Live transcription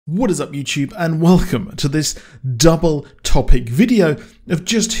What is up YouTube, and welcome to this double topic video of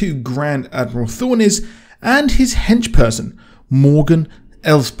just who Grand Admiral Thrawn is and his henchperson, Morgan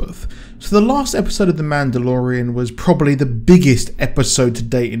Elsbeth. So the last episode of The Mandalorian was probably the biggest episode to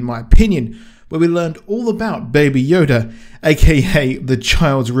date in my opinion, where we learned all about Baby Yoda, aka the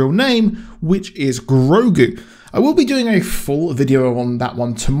child's real name, which is Grogu. I will be doing a full video on that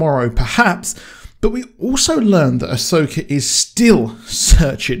one tomorrow perhaps, but we also learned that Ahsoka is still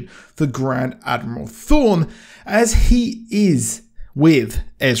searching for Grand Admiral Thrawn, as he is with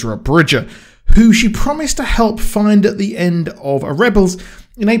Ezra Bridger, who she promised to help find at the end of Rebels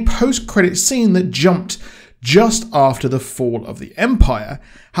in a post-credit scene that jumped just after the fall of the Empire.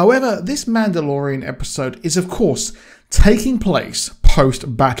 However, this Mandalorian episode is of course taking place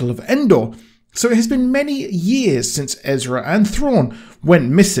post-Battle of Endor, so it has been many years since Ezra and Thrawn went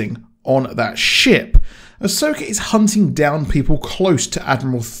missing on that ship. Ahsoka is hunting down people close to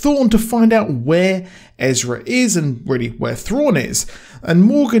Admiral Thrawn to find out where Ezra is and really where Thrawn is. And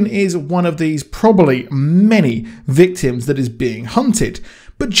Morgan is one of these probably many victims that is being hunted.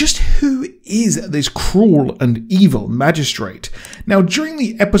 But just who is this cruel and evil magistrate? Now, during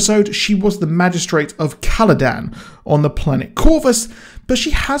the episode, she was the magistrate of Caladan on the planet Corvus, but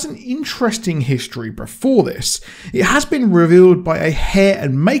she has an interesting history before this. It has been revealed by a hair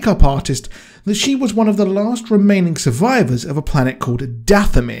and makeup artist that she was one of the last remaining survivors of a planet called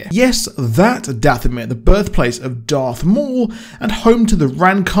Dathomir. Yes, that Dathomir, the birthplace of Darth Maul and home to the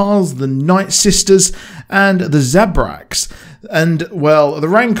Rancors, the Nightsisters, and the Zabraks. And, well, the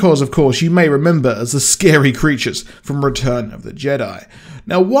Rancors, of course, you may remember as the scary creatures from Return of the Jedi.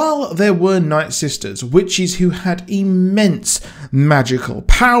 Now, while there were Nightsisters, witches who had immense magical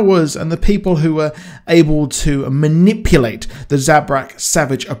powers, and the people who were able to manipulate the Zabrak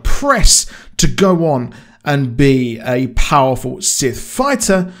Savage Oppress to go on and be a powerful Sith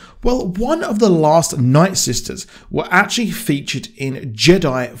fighter, well, one of the last Nightsisters were actually featured in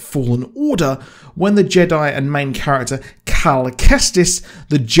Jedi Fallen Order when the Jedi and main character Cal Kestis,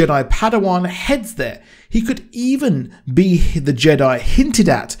 the Jedi Padawan, heads there. He could even be the Jedi hinted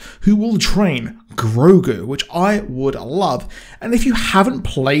at who will train Grogu, which I would love. And if you haven't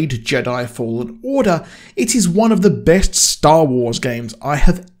played Jedi Fallen Order, it is one of the best Star Wars games I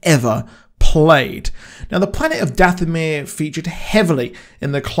have ever played. Now, the planet of Dathomir featured heavily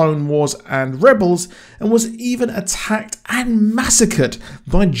in the Clone Wars and Rebels, and was even attacked and massacred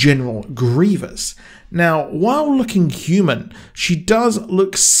by General Grievous. Now, while looking human, she does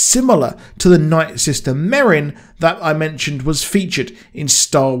look similar to the Nightsister Merrin that I mentioned was featured in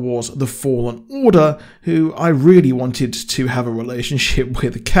Star Wars The Fallen Order, who I really wanted to have a relationship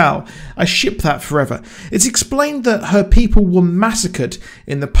with Cal. I ship that forever. It's explained that her people were massacred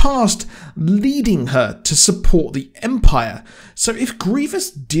in the past, leading her to support the Empire. So if Grievous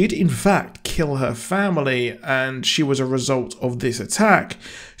did in fact kill her family and she was a result of this attack,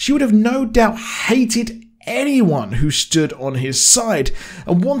 she would have no doubt hated anyone who stood on his side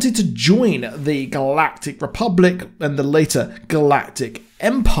and wanted to join the Galactic Republic and the later Galactic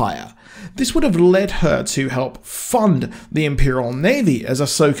Empire. This would have led her to help fund the Imperial Navy, as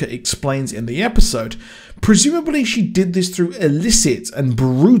Ahsoka explains in the episode. Presumably she did this through illicit and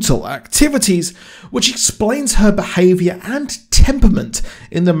brutal activities, which explains her behaviour and temperament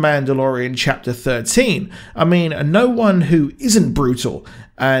in The Mandalorian Chapter 13. I mean, no one who isn't brutal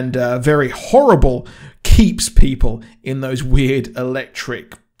and very horrible keeps people in those weird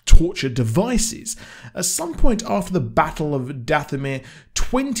electric torture devices. At some point after the Battle of Dathomir,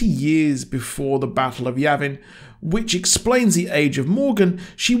 20 years before the Battle of Yavin, which explains the age of Morgan,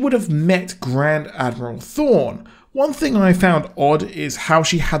 she would have met Grand Admiral Thrawn. One thing I found odd is how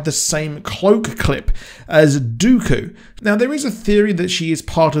she had the same cloak clip as Dooku. Now, there is a theory that she is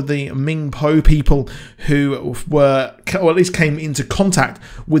part of the Ming Po people who were, or at least came into contact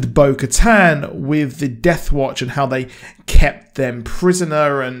with Bo-Katan with the Death Watch and how they kept them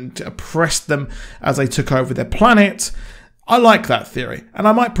prisoner and oppressed them as they took over their planet. I like that theory, and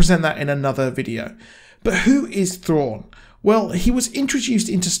I might present that in another video. But who is Thrawn? Well, he was introduced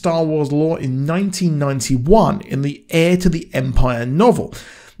into Star Wars lore in 1991 in the Heir to the Empire novel.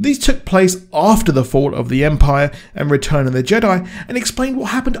 These took place after the fall of the Empire and Return of the Jedi, and explained what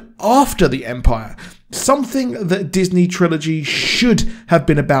happened after the Empire. Something that Disney trilogy should have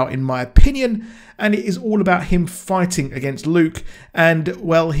been about, in my opinion, and it is all about him fighting against Luke, and,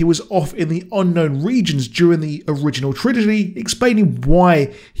 well, he was off in the unknown regions during the original trilogy, explaining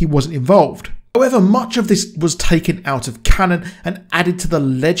why he wasn't involved. However, much of this was taken out of canon and added to the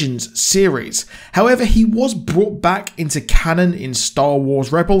Legends series. However, he was brought back into canon in Star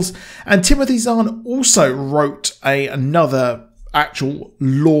Wars Rebels, and Timothy Zahn also wrote another actual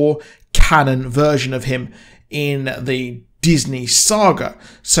lore canon version of him in the Disney saga.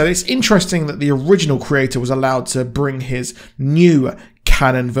 So it's interesting that the original creator was allowed to bring his new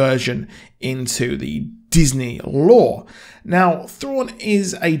canon version into the Disney lore. Now, Thrawn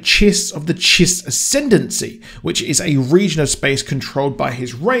is a Chiss of the Chiss Ascendancy, which is a region of space controlled by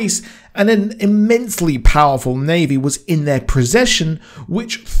his race, and an immensely powerful navy was in their possession,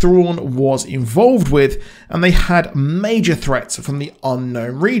 which Thrawn was involved with, and they had major threats from the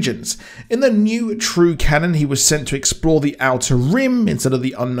unknown regions. In the new true canon, he was sent to explore the Outer Rim instead of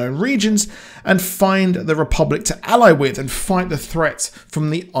the unknown regions, and find the Republic to ally with and fight the threats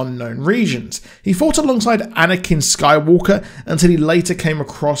from the unknown regions. He fought alongside Anakin Skywalker until he later came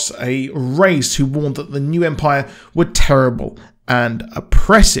across a race who warned that the new Empire were terrible and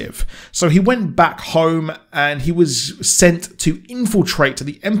oppressive. So he went back home and he was sent to infiltrate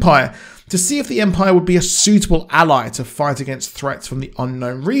the Empire to see if the Empire would be a suitable ally to fight against threats from the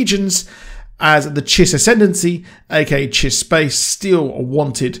unknown regions, as the Chiss Ascendancy, aka Chiss Space, still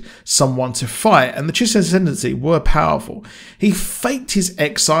wanted someone to fight, and the Chiss Ascendancy were powerful. He faked his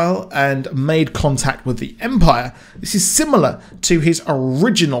exile and made contact with the Empire. This is similar to his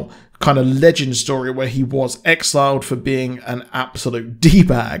original kind of legend story where he was exiled for being an absolute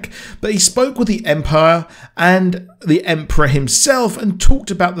D-bag. But he spoke with the Empire and the Emperor himself and talked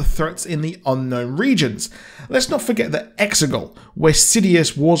about the threats in the unknown regions. Let's not forget that Exegol, where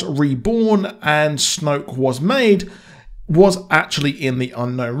Sidious was reborn and Snoke was made, was actually in the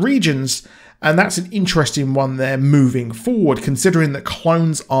unknown regions. And that's an interesting one there moving forward, considering that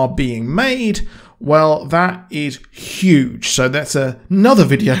clones are being made. Well, that is huge. So that's another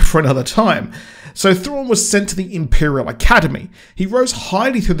video for another time. So Thrawn was sent to the Imperial Academy. He rose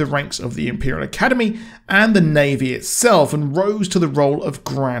highly through the ranks of the Imperial Academy and the Navy itself, and rose to the role of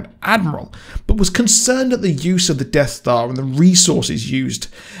Grand Admiral, but was concerned at the use of the Death Star and the resources used,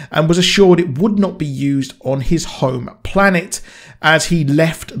 and was assured it would not be used on his home planet, as he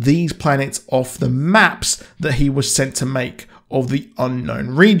left these planets off the maps that he was sent to make of the unknown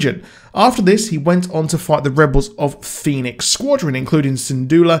region. After this, he went on to fight the rebels of Phoenix Squadron, including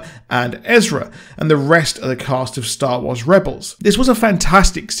Syndulla and Ezra, and the rest of the cast of Star Wars Rebels. This was a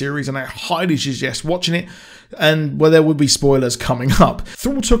fantastic series, and I highly suggest watching it, and where there will be spoilers coming up.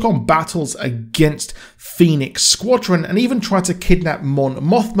 Thrawn took on battles against Phoenix Squadron and even tried to kidnap Mon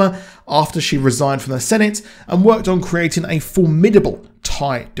Mothma after she resigned from the Senate, and worked on creating a formidable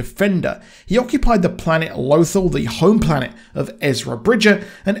TIE Defender. He occupied the planet Lothal, the home planet of Ezra Bridger,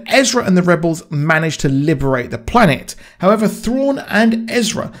 and Ezra and the rebels managed to liberate the planet. However, Thrawn and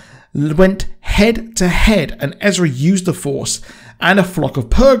Ezra went head to head, and Ezra used the Force and a flock of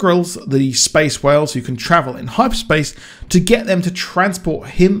Purgrills, the space whales who can travel in hyperspace, to get them to transport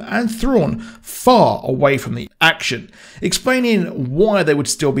him and Thrawn far away from the action, explaining why they would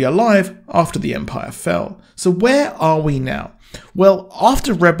still be alive after the Empire fell. So where are we now? Well,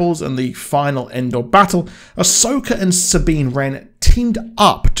 after Rebels and the final Endor battle, Ahsoka and Sabine Wren teamed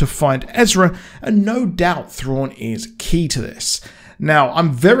up to find Ezra, and no doubt Thrawn is key to this. Now,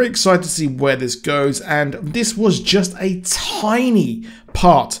 I'm very excited to see where this goes, and this was just a tiny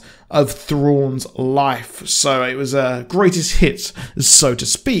part of Thrawn's life. So it was a greatest hits, so to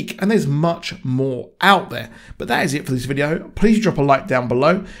speak, and there's much more out there. But that is it for this video. Please drop a like down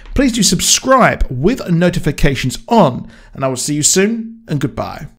below. Please do subscribe with notifications on, and I will see you soon, and goodbye.